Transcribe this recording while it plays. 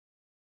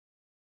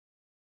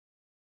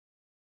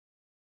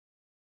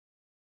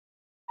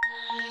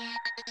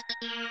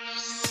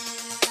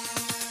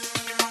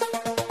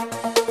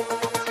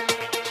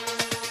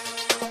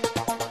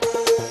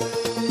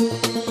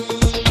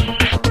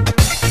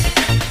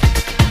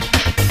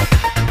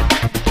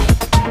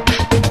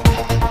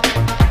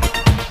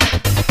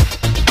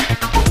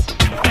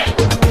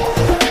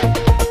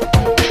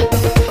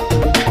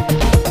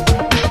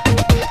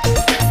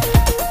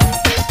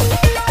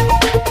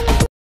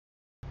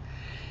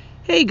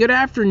Hey, good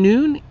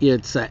afternoon.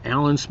 It's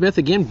Alan Smith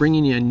again,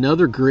 bringing you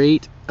another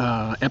great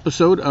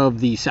episode of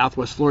the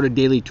Southwest Florida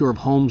Daily Tour of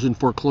Homes and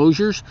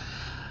Foreclosures.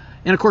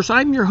 And of course,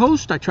 I'm your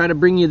host. I try to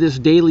bring you this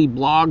daily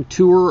blog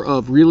tour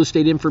of real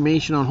estate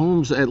information on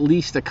homes at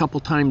least a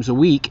couple times a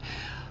week.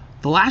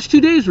 The last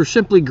 2 days were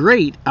simply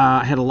great.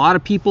 I had a lot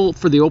of people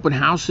for the open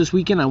house this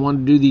weekend I wanted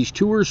to do these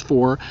tours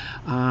for.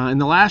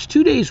 And the last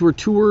 2 days were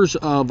tours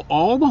of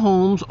all the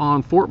homes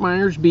on Fort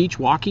Myers Beach,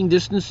 walking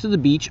distance to the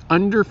beach,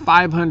 under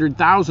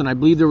 500,000. I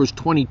believe there was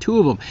 22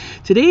 of them.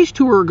 Today's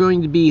tour are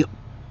going to be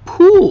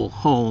pool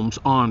homes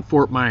on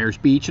Fort Myers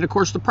Beach, and of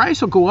course the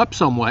price will go up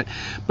somewhat,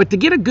 but to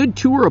get a good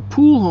tour of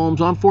pool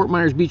homes on Fort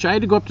Myers Beach I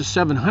had to go up to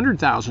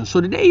 700,000.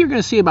 So today you're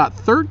going to see about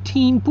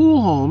 13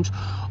 pool homes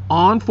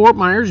on Fort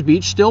Myers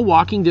Beach, still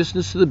walking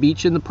distance to the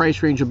beach, and the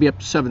price range will be up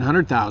to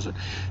 700,000.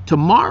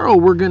 Tomorrow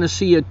we're going to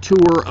see a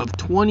tour of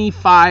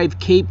 25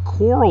 Cape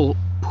Coral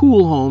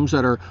pool homes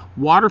that are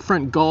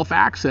waterfront Gulf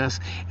access,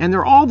 and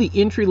they're all the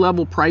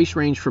entry-level price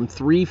range from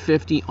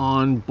 $350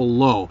 on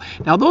below.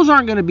 Now those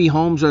aren't going to be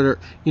homes that are,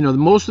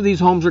 most of these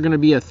homes are going to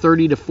be a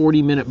 30 to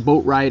 40 minute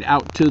boat ride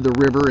out to the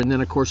river, and then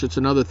of course it's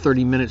another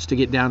 30 minutes to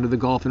get down to the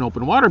Gulf and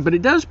open water, but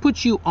it does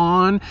put you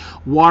on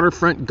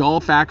waterfront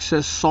Gulf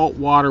access salt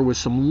water with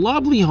some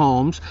lovely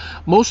homes.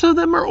 Most of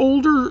them are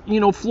older,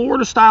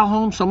 Florida style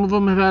homes. Some of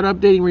them have had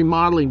updating,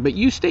 remodeling, but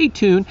you stay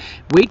tuned.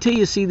 Wait till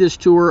you see this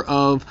tour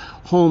of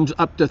homes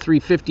up to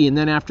 350, and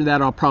then after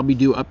that I'll probably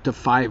do up to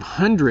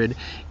 500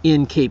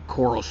 in Cape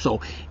Coral.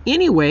 So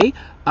anyway,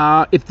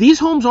 if these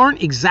homes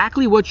aren't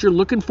exactly what you're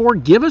looking for,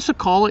 give us a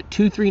call at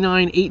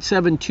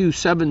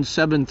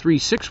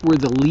 239-872-7736. We're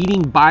the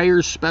leading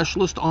buyers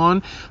specialist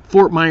on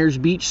Fort Myers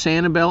Beach,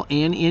 Sanibel,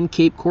 and in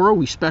Cape Coral.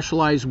 We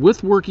specialize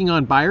with working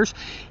on buyers.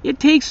 It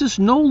takes us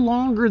no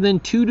longer than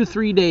 2 to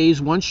 3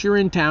 days once you're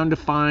in town to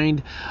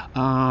find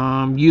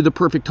you the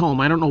perfect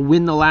home. I don't know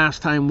when the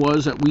last time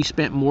was that we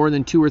spent more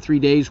than 2 or 3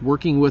 days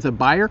working with a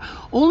buyer,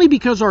 only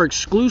because our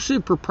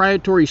exclusive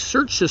proprietary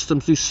search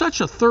systems do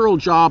such a thorough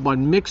job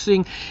on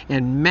mixing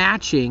and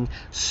matching,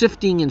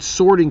 sifting and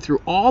sorting through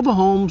all the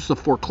homes, the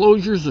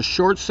foreclosures, the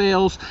short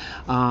sales,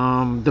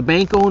 the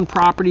bank-owned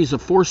properties, the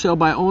for sale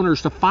by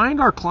owners, to find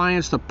our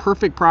clients the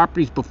perfect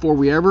properties before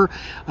we ever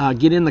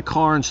get in the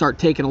car and start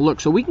taking a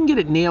look. So we can get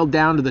it nailed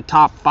down to the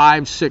top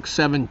 5, 6,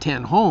 7,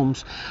 10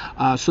 homes,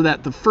 so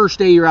that the first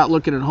day you're out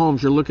looking at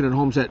homes, you're looking at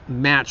homes that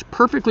match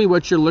perfectly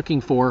what you're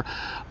looking for,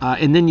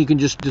 and then you can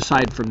just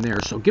decide from there.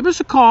 So give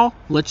us a call.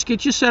 Let's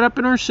get you set up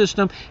in our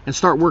system and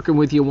start working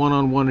with you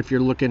one-on-one if you're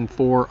looking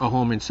for a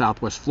home in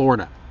Southwest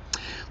Florida.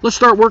 Let's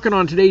start working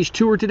on today's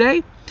tour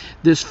today.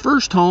 This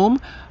first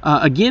home,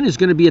 again, is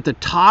going to be at the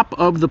top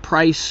of the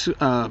price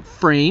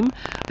frame,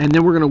 and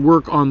then we're going to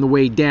work on the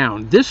way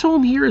down. This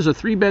home here is a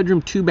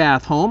 3-bedroom,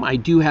 2-bath home. I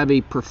do have a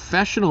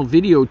professional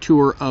video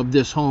tour of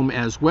this home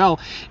as well.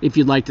 If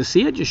you'd like to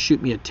see it, just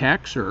shoot me a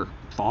text or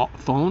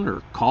phone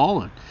or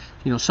call, and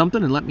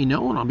something, and let me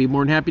know, and I'll be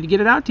more than happy to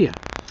get it out to you.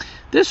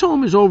 This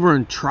home is over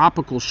in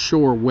Tropical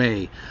Shore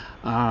Way.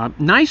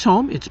 Nice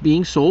home. It's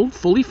being sold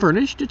fully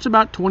furnished. It's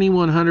about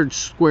 2,100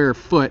 square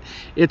foot.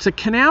 It's a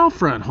canal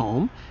front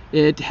home.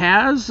 It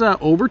has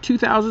over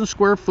 2,000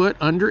 square foot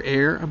under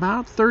air,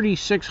 about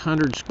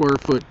 3,600 square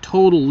foot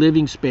total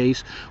living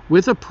space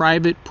with a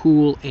private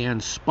pool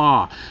and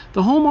spa.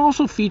 The home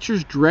also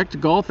features direct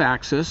Gulf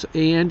access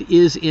and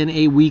is in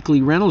a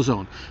weekly rental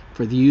zone.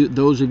 For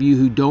those of you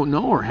who don't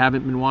know or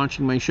haven't been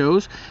watching my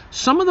shows,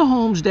 some of the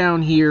homes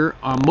down here,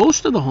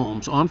 most of the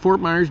homes on Fort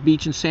Myers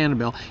Beach and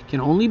Sanibel, can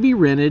only be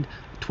rented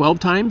 12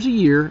 times a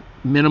year,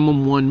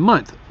 minimum 1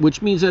 month,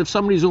 which means that if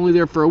somebody's only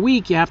there for a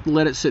week, you have to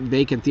let it sit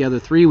vacant the other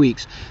 3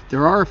 weeks.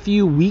 There are a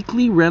few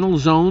weekly rental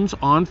zones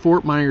on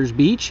Fort Myers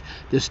Beach.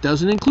 This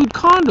doesn't include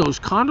condos.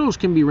 Condos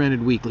can be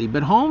rented weekly,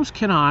 but homes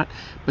cannot.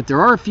 But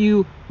there are a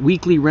few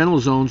weekly rental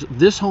zones.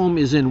 This home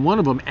is in one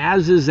of them,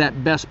 as is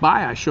that Best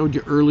Buy I showed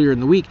you earlier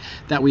in the week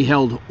that we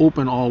held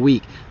open all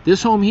week.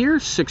 This home here,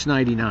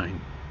 $699.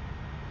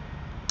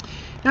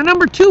 Now,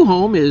 number 2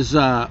 home is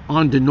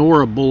on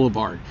Denora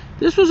Boulevard.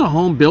 This was a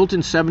home built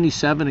in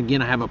 '77.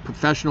 Again, I have a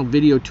professional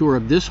video tour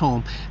of this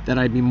home that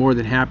I'd be more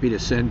than happy to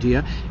send to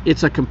you.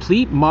 It's a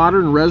complete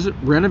modern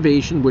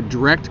renovation with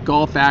direct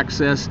Gulf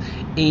access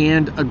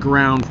and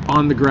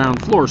on the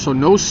ground floor. So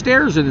no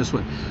stairs in this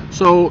one.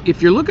 So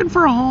if you're looking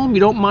for a home, you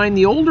don't mind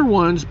the older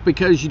ones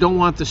because you don't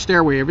want the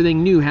stairway.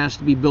 Everything new has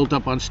to be built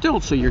up on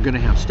stilts, so you're going to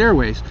have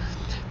stairways.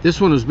 This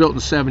one was built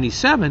in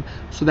 77,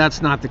 so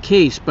that's not the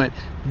case, but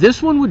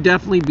this one would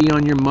definitely be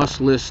on your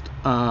must list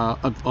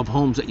of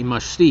homes that you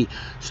must see.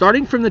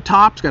 Starting from the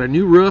top, it's got a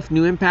new roof,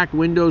 new impact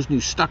windows,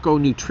 new stucco,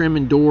 new trim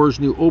and doors,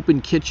 new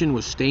open kitchen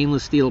with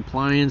stainless steel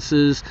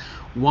appliances,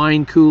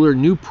 wine cooler,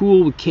 new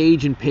pool with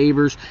cage and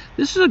pavers.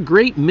 This is a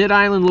great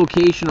mid-island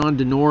location on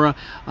Donora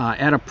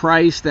at a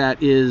price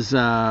that is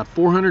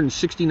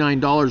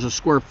 $469 a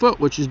square foot,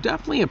 which is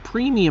definitely a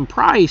premium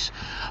price,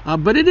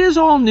 but it is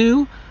all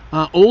new.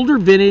 Older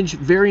vintage,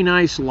 very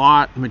nice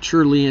lot,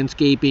 mature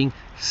landscaping,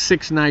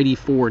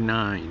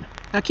 $694.9.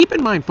 Now keep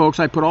in mind, folks,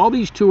 I put all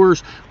these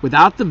tours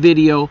without the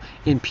video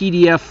in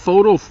PDF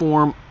photo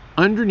form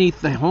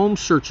underneath the home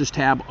searches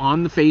tab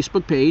on the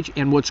Facebook page,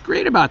 and what's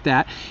great about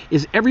that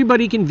is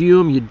everybody can view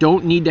them. You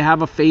don't need to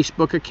have a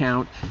Facebook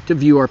account to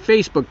view our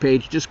Facebook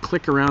page. Just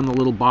click around the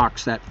little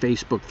box that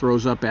Facebook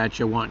throws up at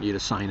you, wanting you to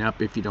sign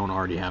up if you don't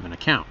already have an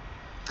account.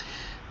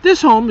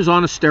 This home is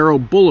on Estero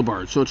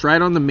Boulevard, so it's right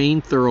on the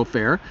main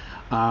thoroughfare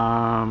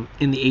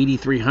in the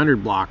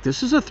 8300 block.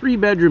 This is a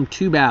 3-bedroom,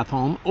 2-bath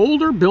home,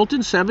 older, built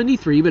in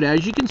 73, but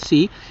as you can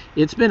see,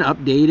 it's been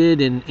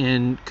updated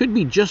and could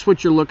be just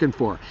what you're looking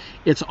for.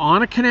 It's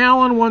on a canal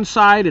on one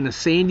side and a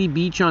sandy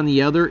beach on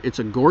the other. It's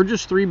a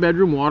gorgeous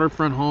 3-bedroom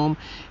waterfront home.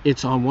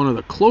 It's on one of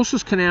the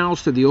closest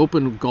canals to the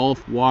open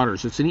Gulf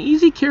waters. It's an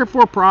easy care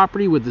for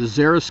property with the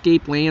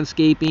xeriscape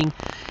landscaping.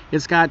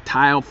 It's got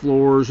tile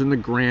floors and the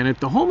granite.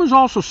 The home is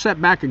also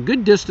set back a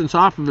good distance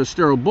off of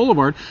Estero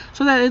Boulevard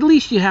so that at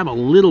least you have a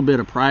little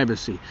bit of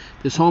privacy.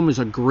 This home is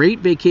a great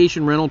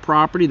vacation rental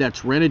property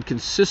that's rented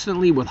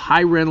consistently with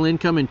high rental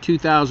income in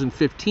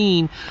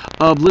 2015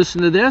 of,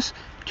 listen to this,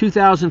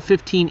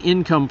 2015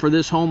 income for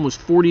this home was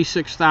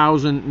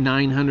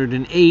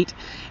 $46,908,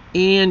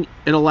 and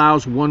it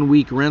allows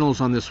 1-week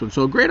rentals on this one.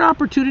 So a great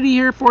opportunity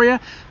here for you,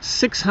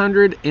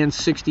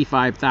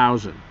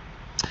 $665,000.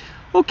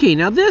 Okay,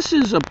 now this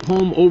is a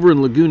home over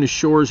in Laguna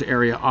Shores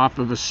area off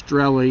of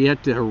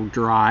Estrelleta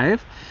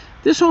Drive.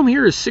 This home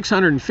here is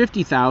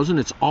 $650,000.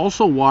 It's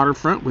also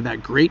waterfront with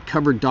that great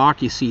covered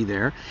dock you see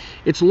there.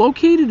 It's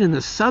located in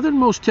the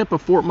southernmost tip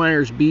of Fort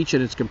Myers Beach,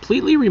 and it's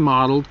completely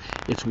remodeled.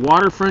 It's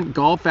waterfront,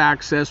 golf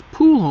access,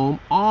 pool home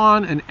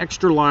on an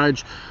extra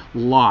large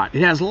lot.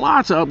 It has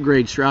lots of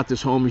upgrades throughout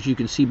this home, as you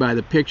can see by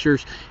the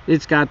pictures.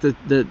 It's got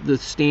the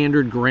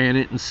standard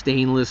granite and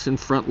stainless and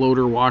front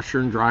loader washer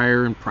and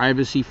dryer and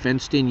privacy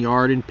fenced in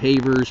yard and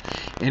pavers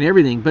and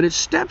everything, but it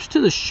steps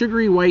to the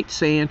sugary white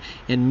sand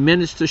and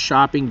minutes to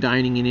shopping,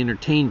 dining, and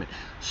entertainment.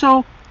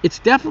 So it's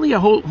definitely a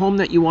home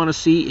that you want to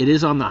see. It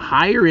is on the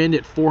higher end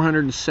at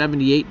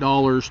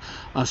 $478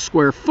 a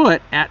square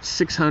foot at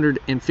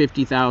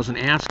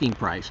 $650,000 asking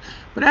price.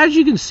 But as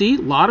you can see,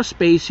 a lot of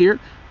space here.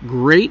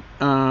 Great,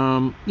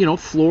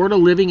 Florida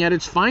living at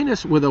its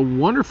finest with a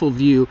wonderful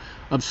view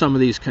of some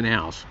of these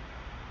canals.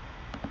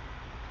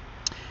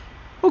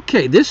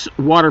 Okay, this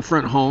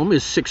waterfront home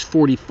is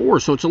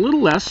 $644, so it's a little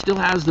less. Still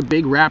has the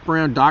big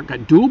wraparound dock,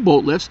 got dual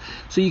boat lifts,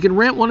 so you can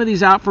rent one of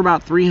these out for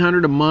about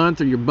 $300 a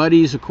month, or your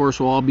buddies, of course,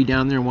 will all be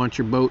down there and want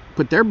your boat,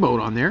 put their boat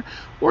on there,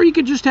 or you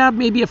could just have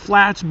maybe a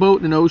flats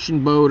boat and an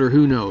ocean boat, or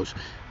who knows.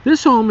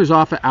 This home is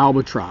off of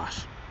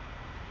Albatross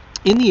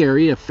in the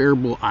area of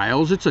Faribault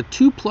Isles. It's a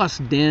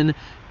 2+ den,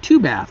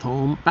 2-bath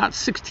home, about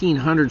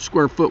 1,600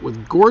 square foot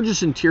with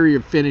gorgeous interior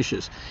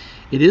finishes.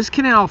 It is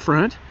canal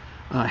front.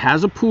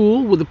 Has a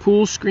pool with a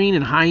pool screen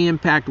and high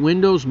impact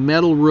windows,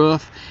 metal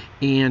roof,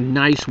 and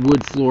nice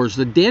wood floors.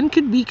 The den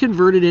could be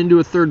converted into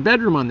a 3rd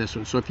bedroom on this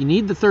one. So if you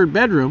need the 3rd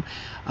bedroom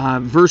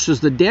versus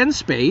the den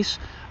space,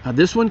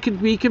 this one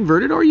could be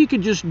converted, or you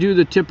could just do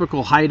the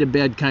typical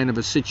hide-a-bed kind of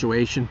a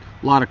situation.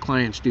 A lot of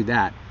clients do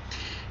that.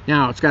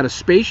 Now, it's got a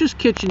spacious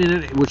kitchen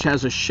in it, which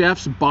has a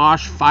chef's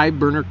Bosch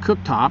 5-burner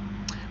cooktop,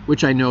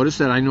 which I noticed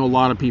that I know a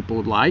lot of people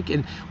would like.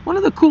 And one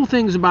of the cool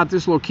things about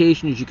this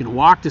location is you can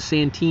walk to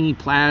Santini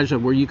Plaza,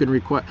 where you can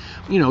you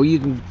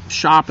can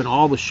shop in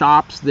all the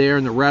shops there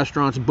and the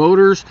restaurants.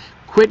 Boaters,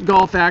 quick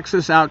golf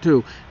access out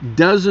to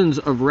dozens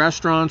of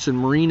restaurants and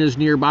marinas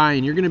nearby,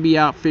 and you're going to be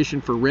out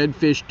fishing for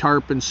redfish,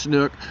 tarpon,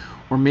 snook,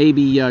 or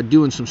maybe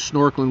doing some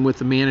snorkeling with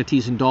the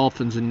manatees and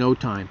dolphins in no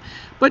time.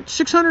 But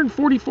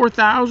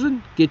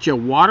 $644,000 get you a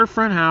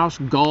waterfront house,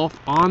 golf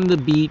on the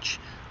beach,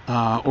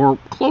 or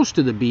close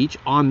to the beach,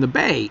 on the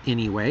bay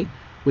anyway,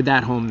 with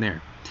that home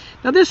there.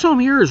 Now this home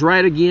here is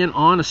right again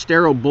on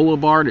Estero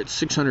Boulevard at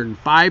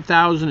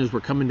 $605,000 as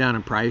we're coming down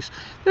in price.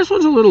 This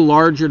one's a little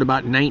larger at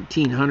about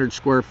 1,900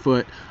 square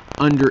foot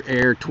under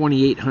air,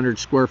 2,800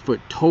 square foot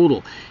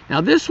total.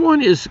 Now this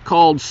one is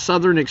called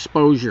Southern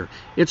Exposure.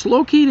 It's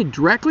located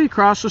directly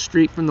across the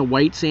street from the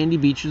white sandy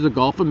beaches of the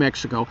Gulf of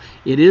Mexico.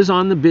 It is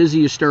on the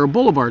busy Estero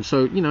Boulevard,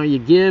 so you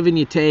give and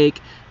you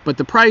take, but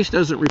the price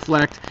doesn't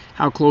reflect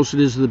how close it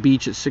is to the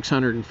beach at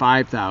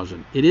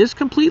 $605,000. It is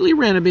completely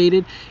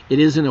renovated. It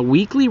is in a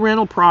weekly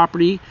rental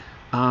property.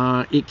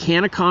 It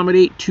can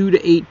accommodate 2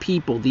 to 8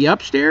 people. The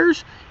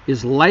upstairs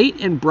is light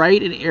and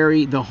bright and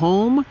airy. The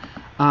home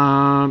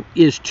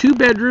is 2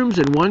 bedrooms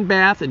and 1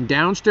 bath, and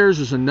downstairs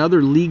is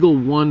another legal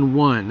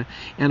 1-1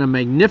 and a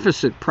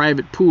magnificent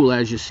private pool,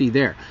 as you see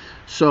there.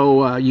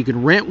 So you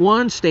can rent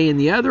one, stay in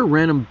the other,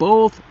 rent them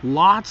both.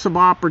 Lots of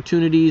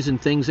opportunities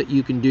and things that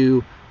you can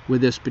do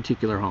with this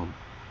particular home.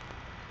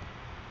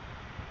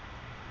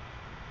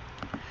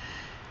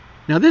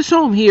 Now this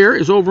home here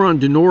is over on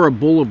Donora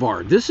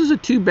Boulevard. This is a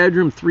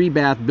 2-bedroom,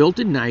 3-bath built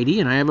in 90,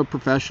 and I have a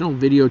professional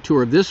video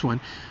tour of this one.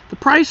 The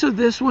price of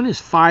this one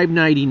is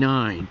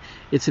 $599.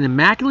 It's an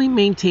immaculately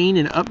maintained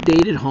and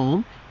updated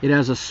home. It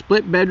has a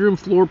split bedroom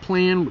floor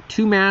plan with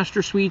 2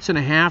 master suites and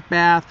a half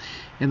bath,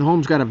 and the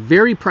home's got a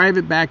very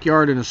private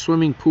backyard and a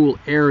swimming pool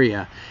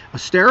area.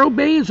 Estero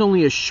Bay is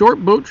only a short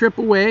boat trip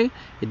away.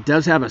 It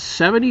does have a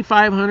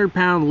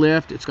 7,500-pound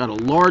lift. It's got a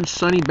large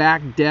sunny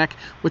back deck,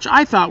 which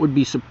I thought would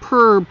be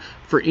superb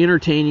for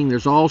entertaining.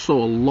 There's also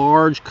a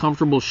large,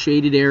 comfortable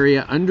shaded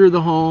area under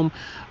the home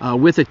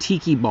with a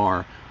tiki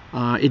bar.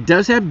 It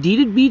does have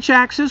deeded beach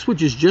access,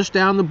 which is just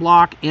down the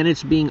block, and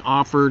it's being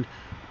offered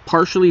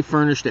partially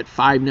furnished at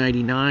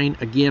 $599.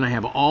 Again, I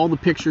have all the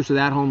pictures of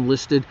that home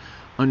listed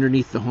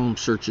underneath the Home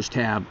Searches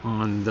tab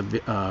on the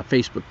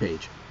Facebook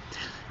page.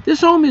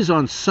 This home is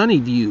on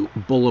Sunnyview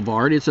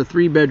Boulevard. It's a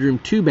 3-bedroom,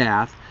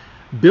 2-bath,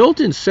 built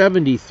in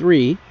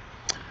 73,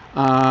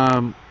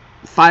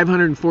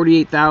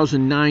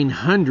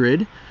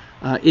 $548,900.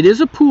 It is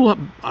a pool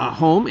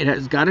home. It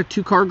has got a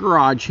 2-car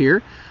garage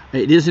here.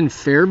 It is in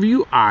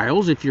Fairview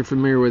Isles, if you're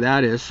familiar with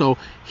that is. So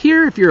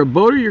here, if you're a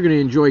boater, you're going to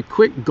enjoy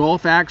quick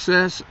golf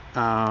access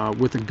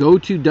with a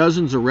go-to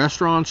dozens of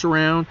restaurants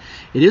around.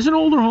 It is an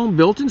older home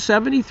built in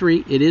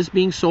 73. It is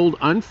being sold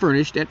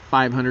unfurnished at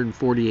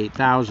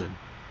 $548,000.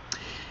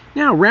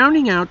 Now,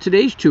 rounding out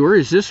today's tour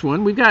is this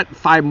one. We've got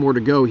 5 more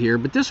to go here,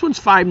 but this one's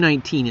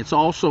 $519. It's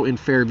also in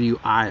Fairview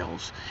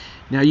Isles.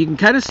 Now, you can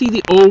kind of see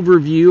the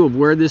overview of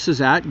where this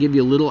is at, give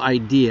you a little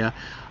idea.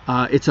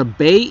 It's a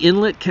bay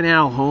inlet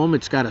canal home.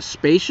 It's got a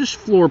spacious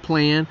floor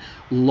plan,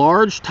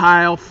 large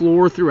tile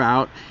floor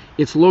throughout.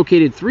 It's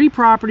located 3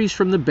 properties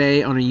from the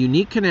bay on a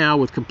unique canal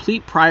with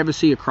complete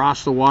privacy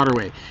across the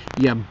waterway.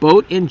 You have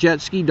boat and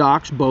jet ski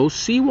docks, both.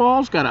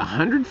 Seawall's got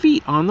 100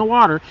 feet on the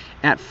water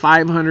at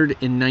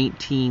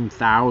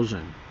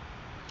 $519,000.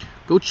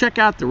 Go check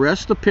out the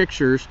rest of the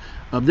pictures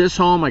of this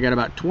home. I got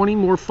about 20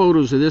 more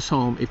photos of this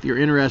home if you're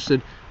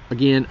interested.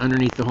 Again,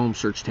 underneath the Home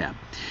Search tab.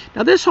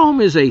 Now, this home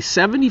is a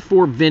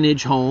 74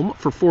 vintage home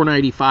for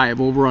 $495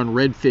 over on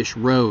Redfish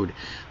Road.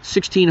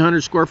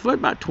 1,600 square foot,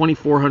 about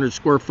 2,400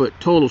 square foot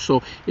total.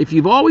 So if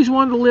you've always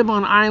wanted to live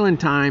on island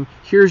time,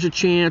 here's a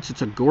chance.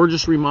 It's a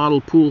gorgeous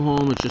remodeled pool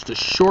home. It's just a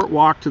short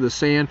walk to the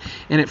sand.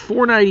 And at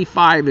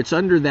 $495, it's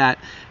under that,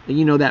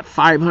 you know, that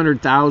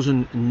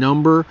 500,000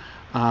 number.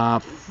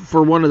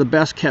 For one of the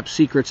best kept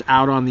secrets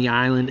out on the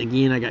island.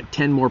 Again, I got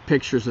 10 more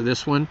pictures of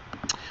this one.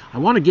 I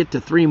want to get to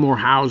 3 more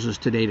houses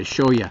today to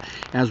show you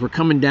as we're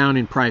coming down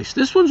in price.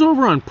 This one's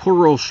over on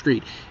Pearl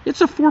Street. It's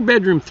a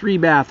 4-bedroom,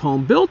 3-bath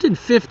home built in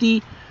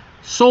 50,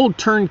 sold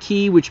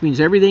turnkey, which means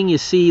everything you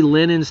see,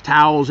 linens,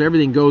 towels,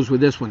 everything goes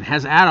with this one.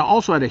 Has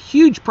also had a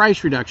huge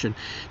price reduction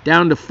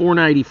down to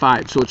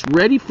 $495. So it's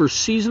ready for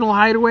seasonal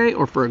hideaway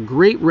or for a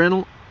great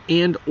rental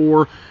and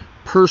or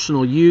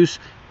personal use.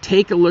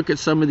 Take a look at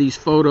some of these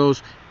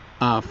photos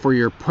for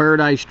your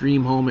Paradise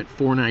Dream home at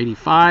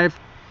 $495.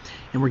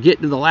 And we're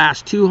getting to the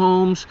last 2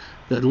 homes,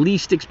 the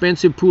least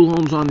expensive pool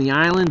homes on the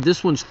island.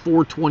 This one's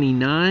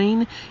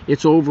 $429.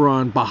 It's over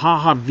on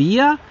Baja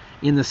Villa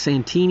in the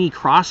Santini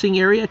Crossing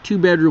area.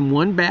 2-bedroom,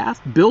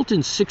 1-bath, built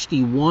in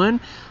 61.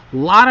 A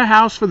lot of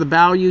house for the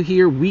value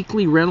here.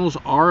 Weekly rentals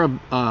are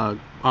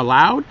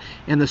allowed,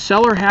 and the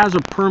seller has a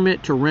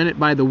permit to rent it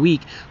by the week.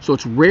 So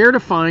it's rare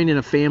to find in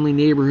a family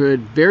neighborhood.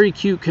 Very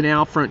cute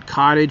canal front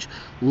cottage.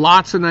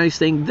 Lots of nice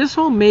things. This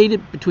home made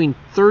it between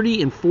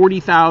 $30,000 and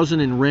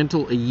 $40,000 in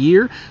rental a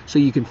year, so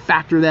you can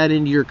factor that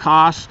into your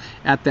costs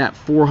at that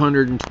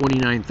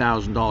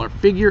 $429,000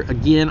 figure.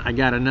 Again, I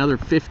got another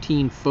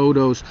 15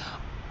 photos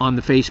on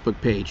the Facebook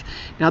page.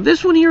 Now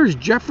this one here is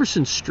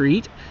Jefferson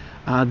Street.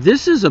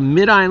 This is a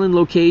mid-island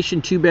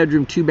location,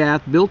 2-bedroom,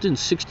 2-bath, built in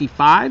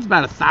 65. It's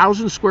about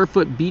 1,000 square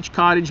foot beach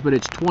cottage, but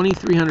it's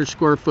 2,300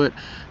 square foot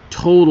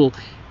total.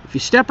 If you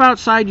step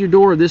outside your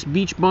door of this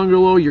beach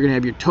bungalow, you're going to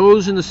have your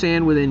toes in the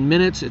sand within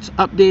minutes. It's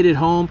updated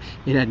home.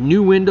 It had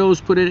new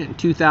windows put in it in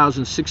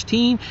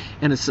 2016,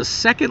 and it's the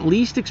second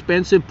least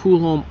expensive pool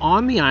home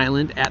on the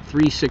island at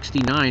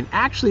 $369.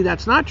 Actually,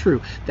 that's not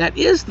true. That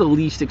is the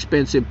least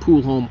expensive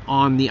pool home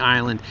on the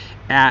island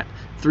at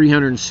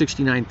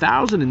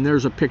 $369,000, and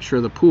there's a picture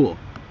of the pool.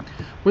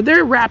 Well,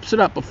 there wraps it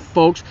up,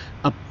 folks.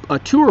 A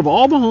tour of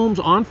all the homes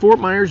on Fort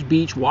Myers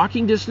Beach,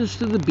 walking distance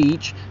to the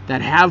beach,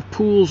 that have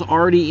pools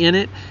already in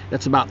it.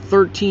 That's about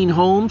 13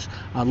 homes.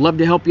 I'd love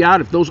to help you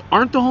out. If those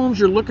aren't the homes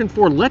you're looking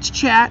for, let's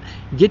chat,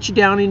 get you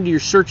down into your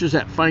searches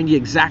that find you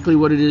exactly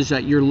what it is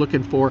that you're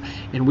looking for,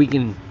 and we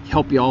can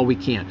help you all we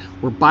can.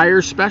 We're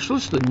buyer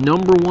specialists, the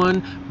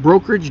 #1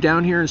 brokerage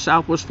down here in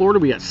Southwest Florida.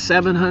 We got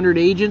 700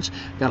 agents,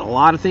 got a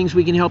lot of things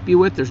we can help you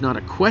with. There's not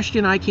a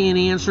question I can't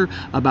answer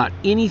about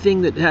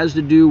anything that has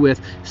to do with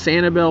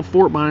Sanibel,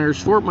 Fort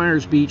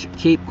Myers Beach,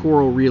 Cape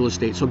Coral real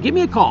estate. So give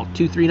me a call,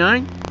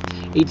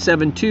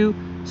 239-872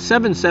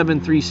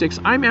 888-888-7736.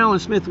 I'm Alan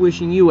Smith,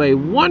 wishing you a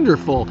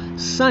wonderful,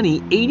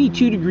 sunny,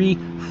 82-degree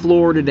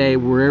Florida day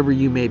wherever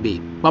you may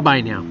be.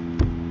 Bye-bye now.